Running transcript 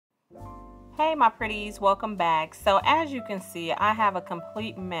Hey my pretties, welcome back. So as you can see, I have a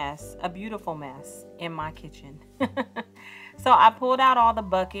complete mess, a beautiful mess in my kitchen. So I pulled out all the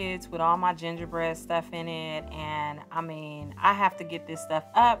buckets with all my gingerbread stuff in it, and I mean, I have to get this stuff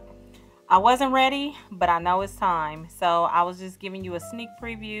up. I wasn't ready, but I know it's time. So I was just giving you a sneak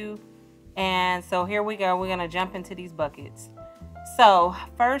preview. And so here we go. We're going to jump into these buckets. So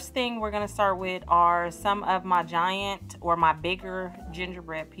first thing we're going to start with are some of my giant or my bigger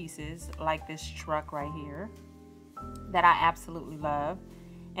gingerbread pieces, like this truck right here that I absolutely love.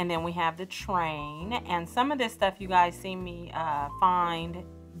 And then we have the train, and some of this stuff you guys see me find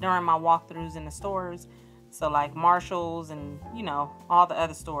during my walkthroughs in the stores. So like Marshall's and, you know, all the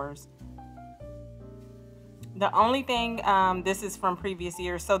other stores. The only thing, this is from previous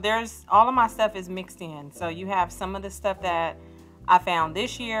years. So there's, all of my stuff is mixed in. So you have some of the stuff that I found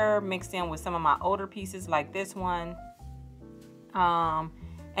this year mixed in with some of my older pieces like this one. And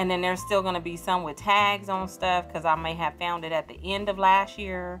then there's still going to be some with tags on stuff because I may have found it at the end of last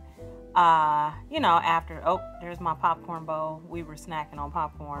year. You know, after, oh, there's my popcorn bowl. We were snacking on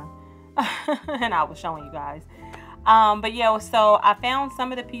popcorn and I was showing you guys. But yeah, so I found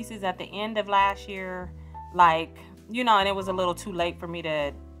some of the pieces at the end of last year, like, you know, and it was a little too late for me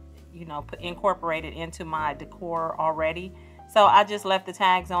to, you know, incorporate it into my decor already. So I just left the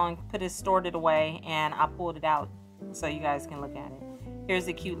tags on, stored it away, and I pulled it out so you guys can look at it. Here's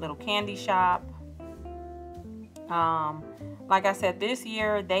a cute little candy shop. Like I said, this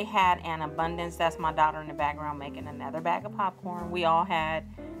year they had an abundance. That's my daughter in the background making another bag of popcorn. We all had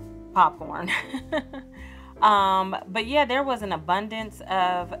popcorn. But yeah, there was an abundance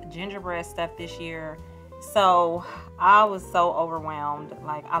of gingerbread stuff this year. So I was so overwhelmed.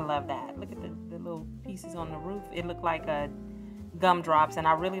 Like, I love that. Look at the little pieces on the roof. It looked like a gumdrops, and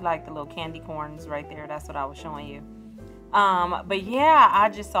I really like the little candy corns right there. That's what I was showing you. But yeah, I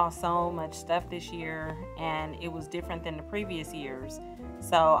just saw so much stuff this year, and it was different than the previous years.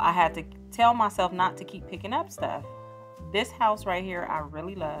 So I had to tell myself not to keep picking up stuff. This house right here I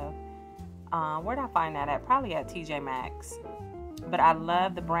really love. Where'd I find that at? Probably at TJ Maxx. But I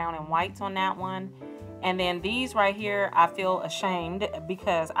love the brown and whites on that one. And then these right here, I feel ashamed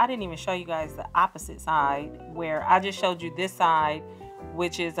because I didn't even show you guys the opposite side, where I just showed you this side,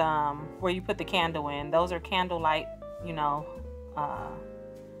 which is where you put the candle in. Those are candlelight, you know,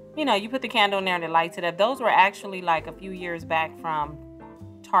 you put the candle in there and it lights it up. Those were actually like a few years back from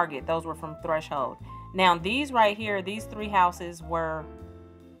Target. Those were from Threshold. Now these right here, these three houses were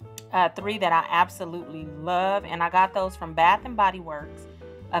three that I absolutely love, and I got those from Bath and Body Works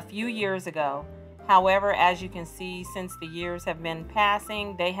a few years ago. However, as you can see, since the years have been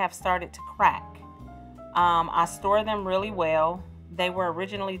passing, they have started to crack. I store them really well. They were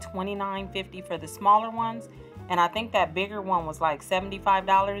originally $29.50 for the smaller ones, and I think that bigger one was like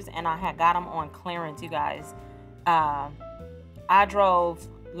 $75, and I had got them on clearance, you guys. I drove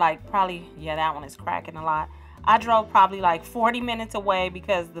like probably, yeah, that one is cracking a lot. I drove probably like 40 minutes away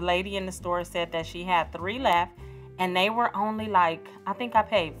because the lady in the store said that she had 3 left, and they were only like, I think I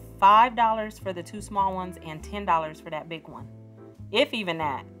paid $5 for the 2 small ones and $10 for that big one. If even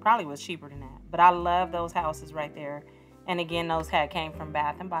that, probably was cheaper than that. But I love those houses right there. And again, those came from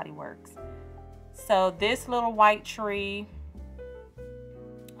Bath and Body Works. So this little white tree,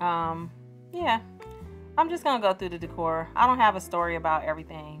 yeah, I'm just gonna go through the decor. I don't have a story about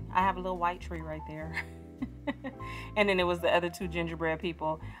everything. I have a little white tree right there. And then it was the other 2 gingerbread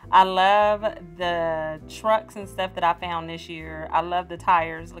people. I love the trucks and stuff that I found this year. I love the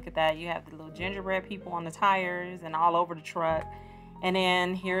tires. Look at that. You have the little gingerbread people on the tires and all over the truck. And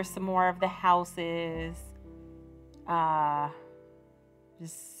then here's some more of the houses.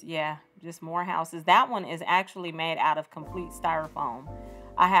 Just more houses. That one is actually made out of complete styrofoam.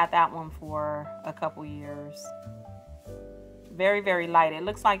 I had that one for a couple years. Very, very light. It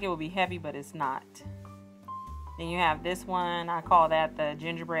looks like it would be heavy, but it's not. Then you have this one. I call that the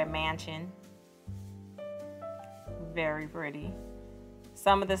gingerbread mansion. Very pretty.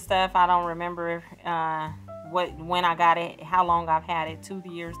 Some of the stuff I don't remember when I got it, how long I've had it. 2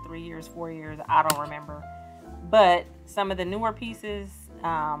 years, 3 years, 4 years. I don't remember. But some of the newer pieces,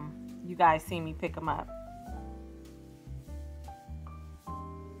 you guys see me pick them up.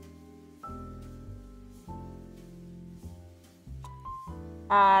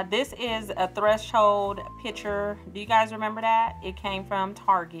 This is a Threshold picture. Do you guys remember that? It came from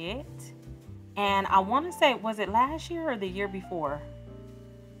Target. And I want to say, was it last year or the year before?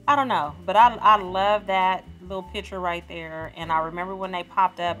 I don't know. But I love that little picture right there. And I remember when they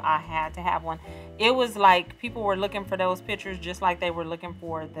popped up, I had to have one. It was like people were looking for those pictures just like they were looking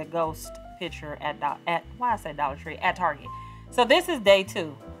for the ghost picture at Dollar Tree, at Target. So this is day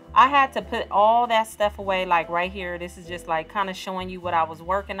 2. I had to put all that stuff away, like right here. This is just like kind of showing you what I was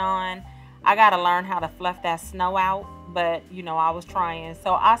working on. I got to learn how to fluff that snow out, but you know, I was trying.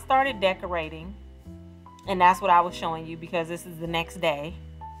 So I started decorating, and that's what I was showing you because this is the next day.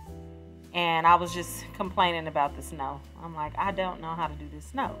 And I was just complaining about the snow. I'm like, I don't know how to do this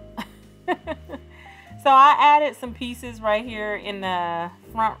snow. So I added some pieces right here in the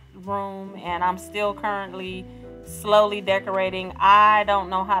front room, and I'm still currently slowly decorating. I don't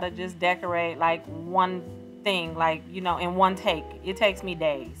know how to just decorate like one thing, like, you know, in one take. It takes me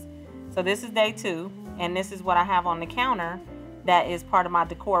days. So this is day 2, and this is what I have on the counter that is part of my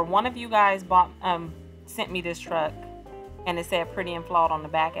decor. One of you guys sent me this truck, and it said PrettyNflawed on the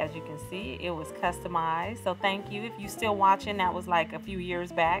back. As you can see, it was customized. So thank you. If you're still watching, that was like a few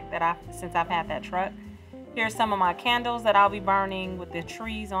years back that since I've had that truck. Here's some of my candles that I'll be burning with the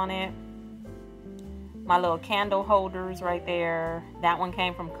trees on it. My little candle holders right there. That one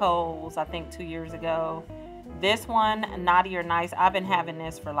came from Kohl's, I think 2 years ago. This one, Naughty or Nice, I've been having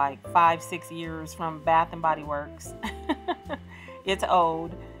this for like 5-6 years from Bath and Body Works. It's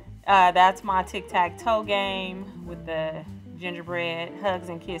old. That's my tic-tac-toe game with the gingerbread hugs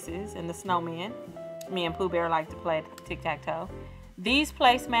and kisses and the snowmen. Me and Pooh Bear like to play tic-tac-toe. These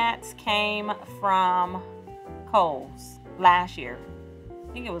placemats came from Kohl's last year.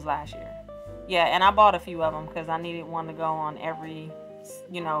 I think it was last year. Yeah, and I bought a few of them because I needed one to go on every,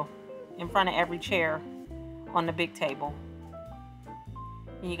 you know, in front of every chair on the big table.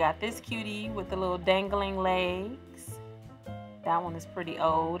 And you got this cutie with the little dangling legs. That one is pretty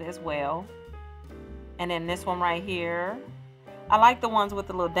old as well. And then this one right here. I like the ones with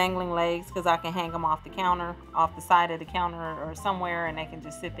the little dangling legs because I can hang them off the counter, off the side of the counter or somewhere, and they can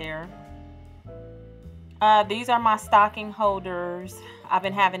just sit there. These are my stocking holders. I've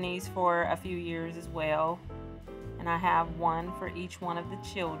been having these for a few years as well. And I have one for each one of the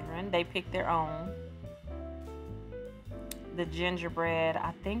children. They pick their own. The gingerbread,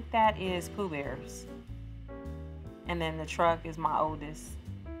 I think that is Pooh Bear's. And then the truck is my oldest.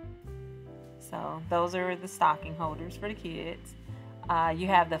 So those are the stocking holders for the kids. You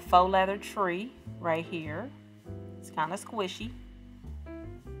have the faux leather tree right here. It's kind of squishy.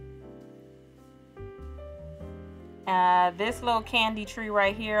 This little candy tree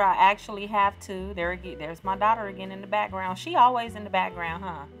right here, I actually have two. There's my daughter again in the background. She always in the background,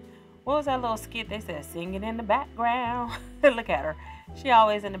 huh? What was that little skit they said? Singing in the background. Look at her. She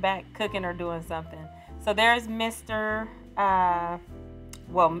always in the back cooking or doing something. So there's Mr.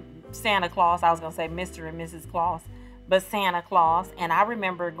 Santa Claus. I was going to say Mr. and Mrs. Claus. But Santa Claus. And I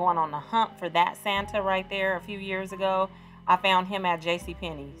remember going on the hunt for that Santa right there a few years ago. I found him at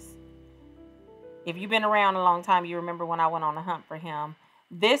JCPenney's. If you've been around a long time, you remember when I went on the hunt for him.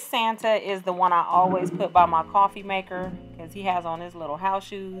 This Santa is the one I always put by my coffee maker because he has on his little house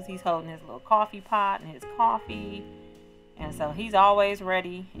shoes. He's holding his little coffee pot and his coffee. And so he's always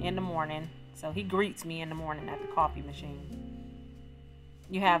ready in the morning. So he greets me in the morning at the coffee machine.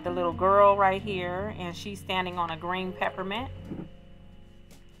 You have the little girl right here, and she's standing on a green peppermint.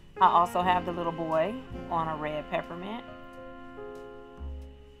 I also have the little boy on a red peppermint.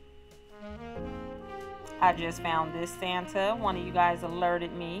 I just found this Santa. One of you guys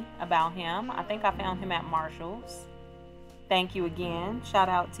alerted me about him. I think I found him at Marshall's. Thank you again. Shout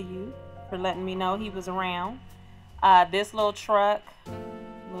out to you for letting me know he was around. This little truck,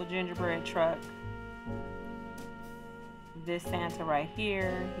 little gingerbread truck. This Santa right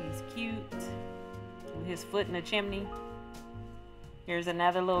here, he's cute. With his foot in the chimney. Here's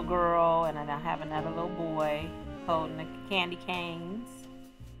another little girl, and then I have another little boy holding the candy canes.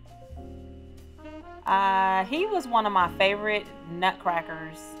 He was one of my favorite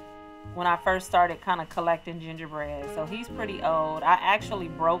nutcrackers when I first started kind of collecting gingerbread. So he's pretty old. I actually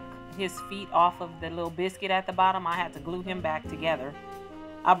broke his feet off of the little biscuit at the bottom. I had to glue him back together.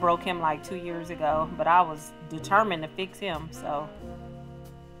 I broke him like 2 years ago, but I was determined to fix him. So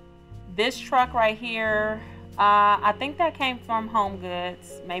this truck right here, I think that came from Home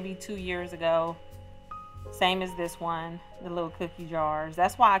Goods maybe 2 years ago. Same as this one, the little cookie jars.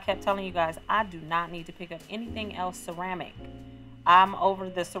 That's why I kept telling you guys I do not need to pick up anything else ceramic. I'm over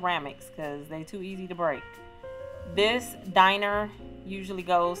the ceramics because they're too easy to break. This diner usually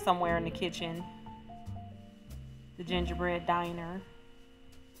goes somewhere in the kitchen. The gingerbread diner.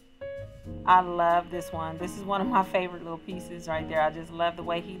 I love this one. This is one of my favorite little pieces right there. I just love the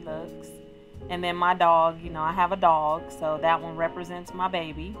way he looks. And then my dog, you know, I have a dog, so that one represents my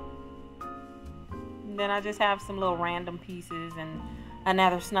baby. And then I just have some little random pieces and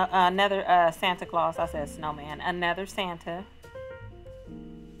another Santa Claus. I said snowman. Another Santa.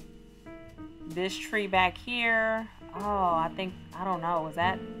 This tree back here, Oh, I don't know. Was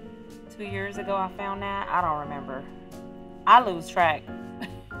that 2 years ago I found that? I don't remember. I lose track.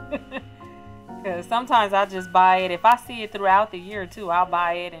 Because sometimes I just buy it. If I see it throughout the year too, I'll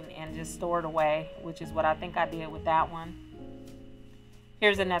buy it and just store it away, which is what I think I did with that one.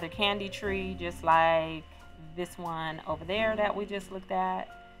 Here's another candy tree, just like this one over there that we just looked at.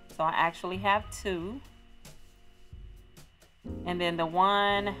 So I actually have two. And then the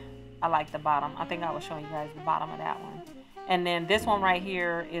one, I like the bottom. I think I was showing you guys the bottom of that one. And then this one right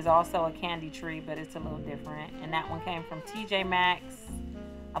here is also a candy tree, but it's a little different. And that one came from TJ Maxx.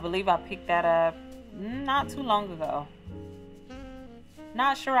 I believe I picked that up not too long ago.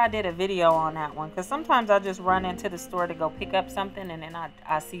 Not sure I did a video on that one, because sometimes I just run into the store to go pick up something and then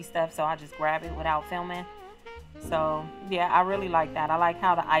I see stuff, so I just grab it without filming. So yeah, I really like that. I like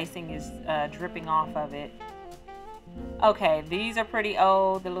how the icing is dripping off of it. Okay, these are pretty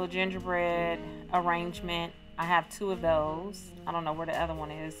old, the little gingerbread arrangement. I have two of those. I don't know where the other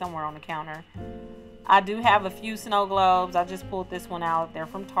one is, somewhere on the counter. I do have a few snow globes. I just pulled this one out. They're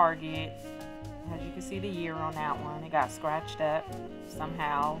from Target. As you can see the year on that one. It got scratched up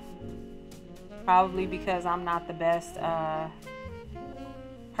somehow. Probably because I'm not the best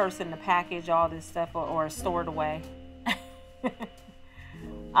person to package all this stuff or store it away.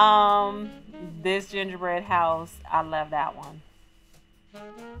 This gingerbread house, I love that one.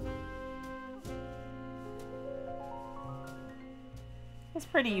 It's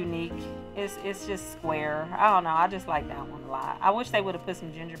pretty unique. It's just square. I don't know. I just like that one a lot. I wish they would have put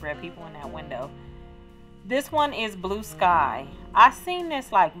some gingerbread people in that window. This one is Blue Sky. I seen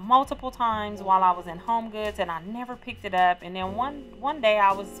this like multiple times while I was in Home Goods and I never picked it up. And then one day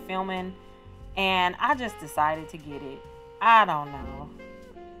I was filming and I just decided to get it. I don't know.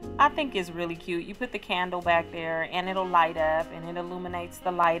 I think it's really cute. You put the candle back there and it'll light up and it illuminates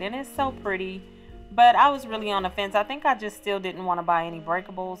the light and it's so pretty. But I was really on the fence. I think I just still didn't want to buy any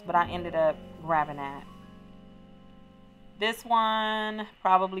breakables, but I ended up grabbing that. This one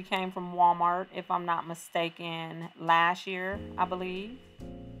probably came from Walmart, if I'm not mistaken, last year, I believe.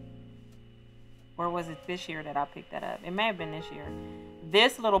 Or was it this year that I picked that up? It may have been this year.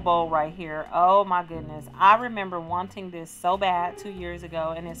 This little bowl right here, oh my goodness. I remember wanting this so bad 2 years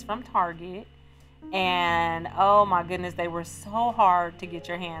ago, and it's from Target. And oh my goodness, they were so hard to get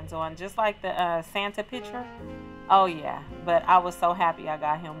your hands on, just like the Santa picture. Oh yeah, but I was so happy I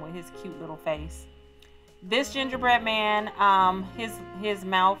got him with his cute little face. This gingerbread man, his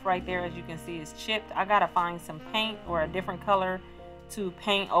mouth right there, as you can see, is chipped. I gotta find some paint or a different color to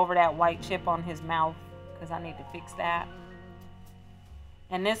paint over that white chip on his mouth, because I need to fix that.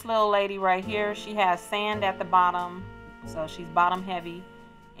 And this little lady right here, she has sand at the bottom, so she's bottom heavy.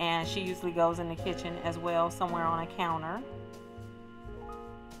 And she usually goes in the kitchen as well, somewhere on a counter.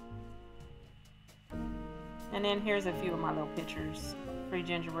 And then here's a few of my little pictures. Free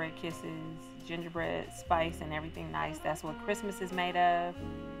gingerbread kisses, gingerbread spice and everything nice. That's what Christmas is made of.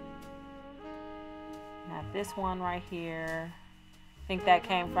 I have this one right here. I think that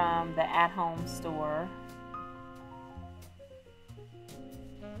came from the at-home store.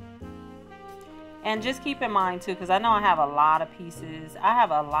 And just keep in mind too, because I know I have a lot of pieces. I have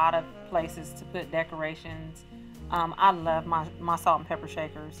a lot of places to put decorations. I love my salt and pepper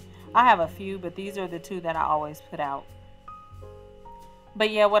shakers. I have a few, but these are the two that I always put out. But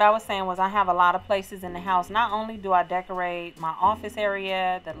yeah, what I was saying was I have a lot of places in the house. Not only do I decorate my office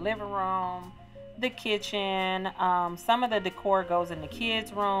area, the living room, the kitchen. Some of the decor goes in the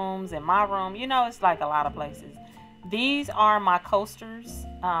kids' rooms, in my room. You know, it's like a lot of places. These are my coasters.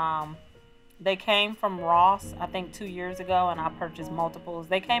 They came from Ross, I think 2 years ago, and I purchased multiples.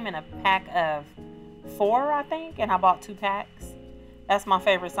 They came in a pack of 4, I think, and I bought 2 packs. That's my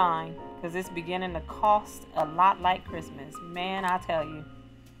favorite sign, because it's beginning to cost a lot like Christmas. Man, I tell you.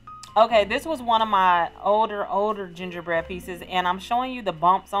 Okay, this was one of my older gingerbread pieces, and I'm showing you the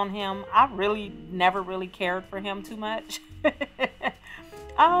bumps on him. I really never really cared for him too much.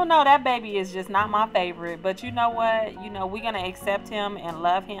 I don't know, that baby is just not my favorite, but you know what? You know, we're going to accept him and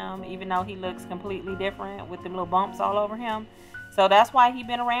love him, even though he looks completely different with them little bumps all over him. So that's why he's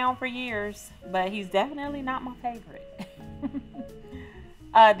been around for years, but he's definitely not my favorite.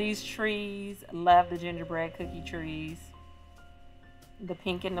 These trees, love the gingerbread cookie trees. The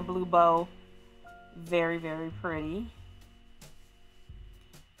pink and the blue bow, very, very pretty.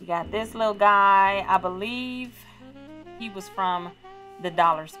 You got this little guy, I believe he was from the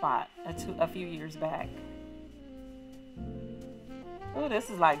Dollar Spot a few years back. Oh, this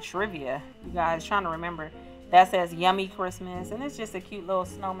is like trivia. You guys trying to remember. That says Yummy Christmas. And it's just a cute little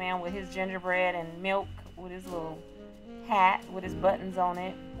snowman with his gingerbread and milk with his little hat with his buttons on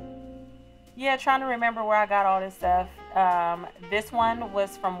it. Yeah, trying to remember where I got all this stuff. This one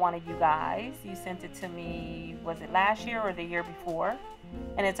was from one of you guys. You sent it to me, was it last year or the year before?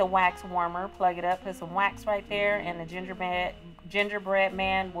 And it's a wax warmer. Plug it up, put some wax right there, and the gingerbread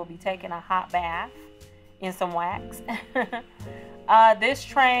man will be taking a hot bath in some wax. This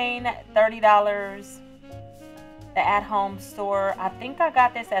train, $30. The at-home store. I think I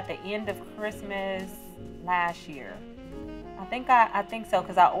got this at the end of Christmas last year. I think so,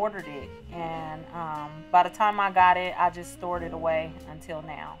 because I ordered it, and by the time I got it, I just stored it away until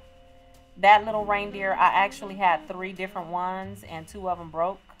now. That little reindeer, I actually had 3 different ones, and 2 of them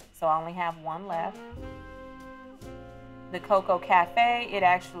broke, so I only have 1 left. The Cocoa Cafe, it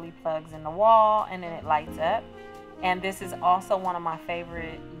actually plugs in the wall, and then it lights up. And this is also one of my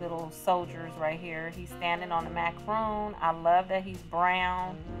favorite little soldiers right here. He's standing on the macaroon. I love that he's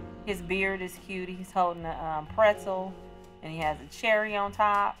brown. His beard is cute. He's holding a pretzel, and he has a cherry on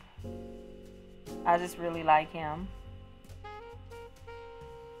top. I just really like him.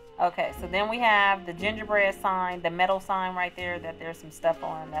 Okay, so then we have the gingerbread sign, the metal sign right there that there's some stuff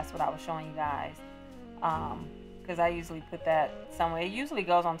on. That's what I was showing you guys. Because I usually put that somewhere. It usually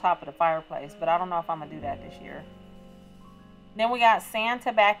goes on top of the fireplace, but I don't know if I'm going to do that this year. Then we got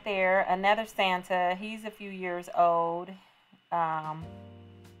Santa back there, another Santa. He's a few years old.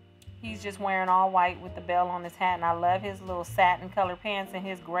 He's just wearing all white with the bell on his hat, and I love his little satin color pants and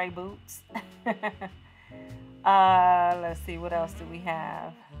his gray boots. Let's see, what else do we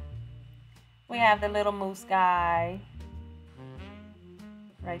have? We have the little moose guy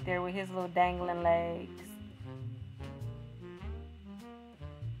right there with his little dangling legs.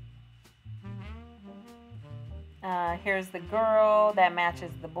 Here's the girl that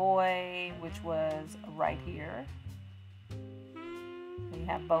matches the boy, which was right here. We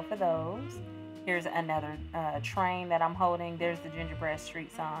have both of those. Here's another train that I'm holding. There's the gingerbread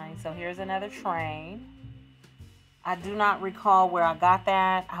street sign. So here's another train. I do not recall where I got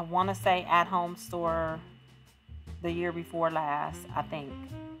that. I want to say at home store the year before last, I think.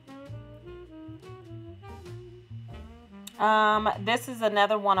 This is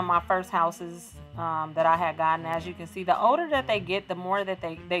another one of my first houses that I had gotten. As you can see, the older that they get, the more that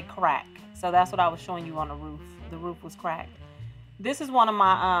they crack. So that's what I was showing you on the roof. The roof was cracked. This is one of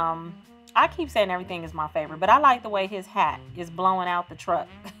my, I keep saying everything is my favorite, but I like the way his hat is blowing out the truck.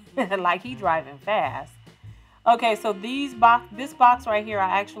 Like he driving fast. Okay, so this box right here,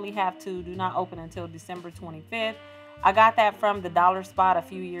 I actually have to do not open until December 25th. I got that from the Dollar Spot a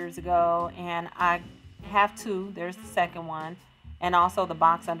few years ago, and I have 2. There's the second one. And also the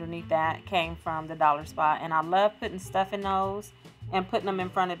box underneath that came from the Dollar Spot. And I love putting stuff in those and putting them in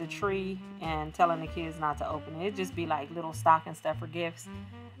front of the tree and telling the kids not to open it. It'd just be like little stocking stuff for gifts.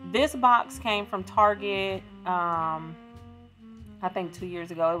 This box came from Target, I think 2 years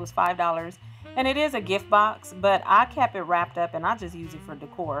ago. It was $5. And it is a gift box, but I kept it wrapped up and I just use it for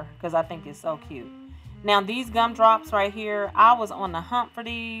decor because I think it's so cute. Now these gumdrops right here, I was on the hunt for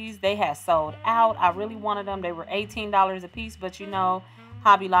these. They had sold out. I really wanted them. They were $18 a piece, but you know,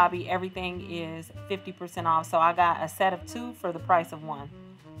 Hobby Lobby, everything is 50% off. So I got a set of 2 for the price of 1.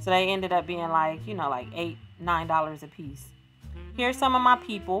 So they ended up being like, you know, like $8, $9 a piece. Here's some of my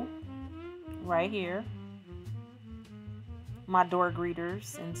people right here. My door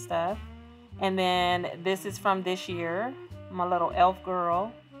greeters and stuff. And then this is from this year, my little elf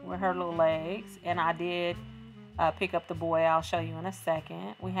girl with her little legs. And I did pick up the boy. I'll show you in a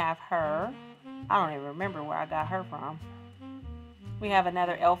second. We have her. I don't even remember where I got her from. We have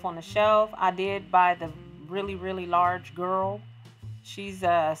another elf on the shelf. I did buy the really, really large girl. She's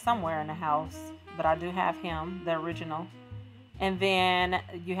somewhere in the house, but I do have him, the original. And then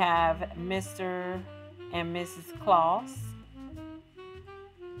you have Mr. and Mrs. Claus.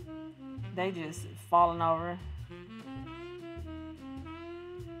 They just falling over.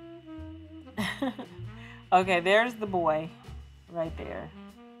 Okay, there's the boy right there.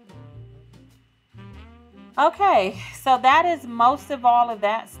 Okay, so that is most of all of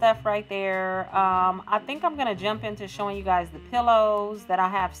that stuff right there. I think I'm going to jump into showing you guys the pillows that I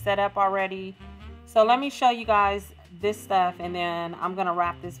have set up already. So let me show you guys this stuff and then I'm going to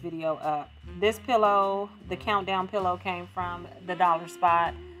wrap this video up. This pillow, the countdown pillow, came from the Dollar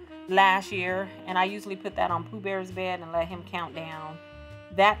Spot last year, and I usually put that on Pooh Bear's bed and let him count down.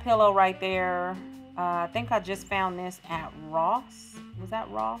 That pillow right there, I think I just found this at Ross. Was that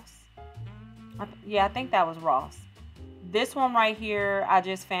Ross? Yeah, I think that was Ross. This one right here, I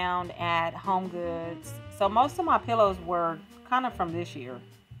just found at Home Goods. So most of my pillows were kind of from this year.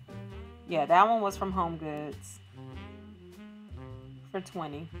 Yeah, that one was from Home Goods for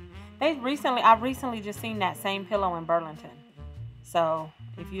 $20. I recently just seen that same pillow in Burlington. So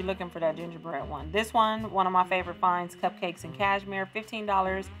if you're looking for that gingerbread one. This one of my favorite finds, cupcakes and cashmere,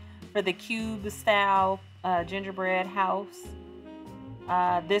 $15 for the cube style gingerbread house.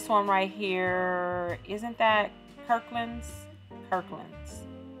 This one right here, isn't that Kirkland's? Kirkland's.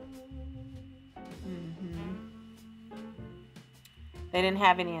 They didn't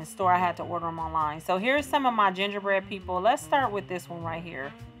have any in store. I had to order them online. So here's some of my gingerbread people. Let's start with this one right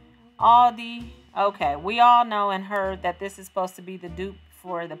here. Aldi. Okay, we all know and heard that this is supposed to be the dupe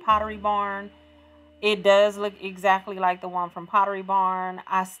for the Pottery Barn. It does look exactly like the one from Pottery Barn.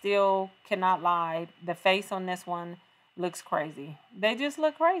 I still cannot lie. The face on this one looks crazy. They just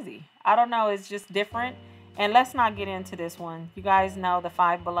look crazy. I don't know. It's just different. And let's not get into this one. You guys know the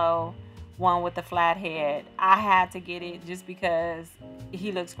Five Below one with the flat head. I had to get it just because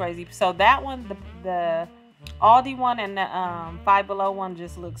he looks crazy. So that one, the Aldi one and the Five Below one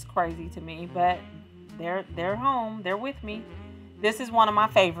just looks crazy to me. But they're home. They're with me. This is one of my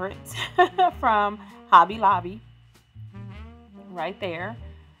favorites from Hobby Lobby. Right there.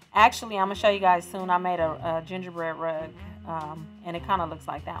 Actually, I'm going to show you guys soon. I made a gingerbread rug. And it kind of looks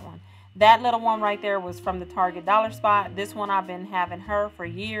like that one. That little one right there was from the Target Dollar Spot. This one I've been having her for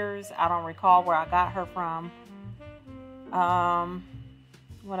years. I don't recall where I got her from.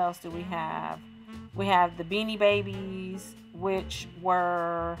 What else do we have? We have the Beanie Babies, which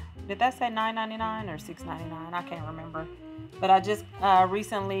were, did that say $9.99 or $6.99? I can't remember. But I just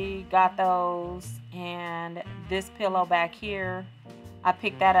recently got those. And this pillow back here, I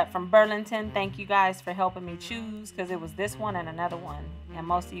picked that up from Burlington. Thank you guys for helping me choose, because it was this one and another one. And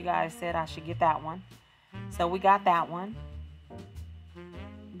most of you guys said I should get that one. So we got that one.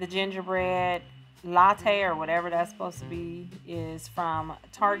 The gingerbread latte or whatever that's supposed to be is from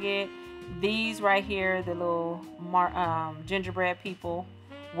Target. These right here, the little gingerbread people,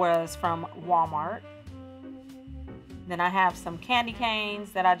 was from Walmart. Then I have some candy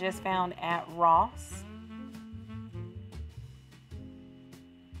canes that I just found at Ross.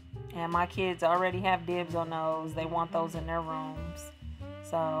 And my kids already have dibs on those. They want those in their rooms.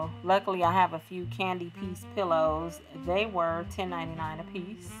 So luckily I have a few candy piece pillows. They were $10.99 a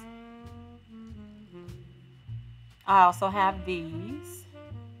piece. I also have these.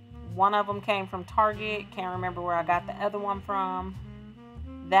 One of them came from Target. Can't remember where I got the other one from.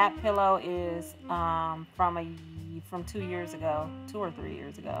 That pillow is from 2 years ago, 2 or 3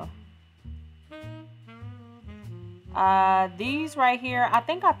 years ago. These right here, I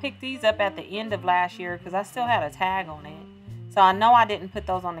think I picked these up at the end of last year because I still had a tag on it. So I know I didn't put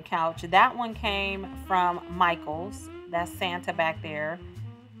those on the couch. That one came from Michael's. That's Santa back there.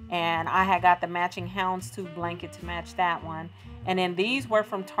 And I had got the matching houndstooth blanket to match that one. And then these were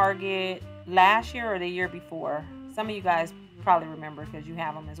from Target last year or the year before. Some of you guys probably remember because you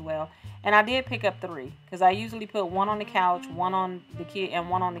have them as well. And I did pick up 3 because I usually put one on the couch, one on the kid, and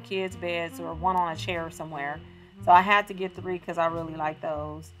one on the kids' beds, or one on a chair somewhere. So I had to get 3 because I really like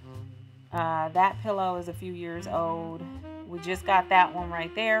those. That pillow is a few years old. We just got that one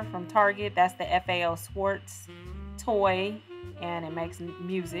right there from Target. That's the FAO Swartz toy, and it makes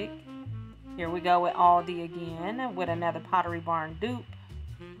music. Here we go with Aldi again with another Pottery Barn dupe.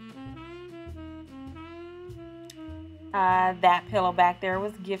 That pillow back there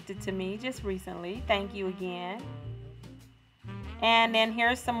was gifted to me just recently. Thank you again. And then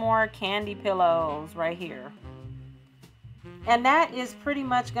here's some more candy pillows right here. And that is pretty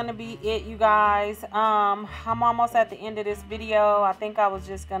much going to be it, you guys. I'm almost at the end of this video. I think I was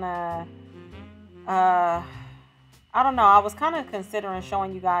just going to, I don't know. I was kind of considering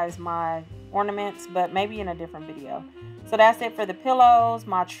showing you guys my ornaments, but maybe in a different video. So that's it for the pillows.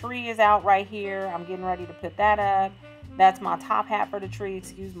 My tree is out right here. I'm getting ready to put that up. That's my top hat for the tree.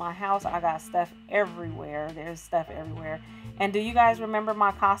 Excuse my house. I got stuff everywhere. There's stuff everywhere. And do you guys remember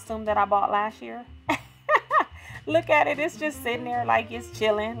my costume that I bought last year? Look at it. It's just sitting there like it's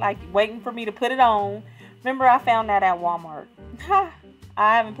chilling, like waiting for me to put it on. Remember, I found that at Walmart.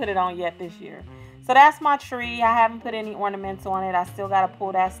 I haven't put it on yet this year. So that's my tree. I haven't put any ornaments on it. I still got to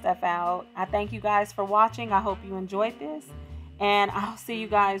pull that stuff out. I thank you guys for watching. I hope you enjoyed this. And I'll see you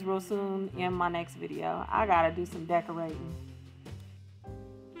guys real soon in my next video. I got to do some decorating.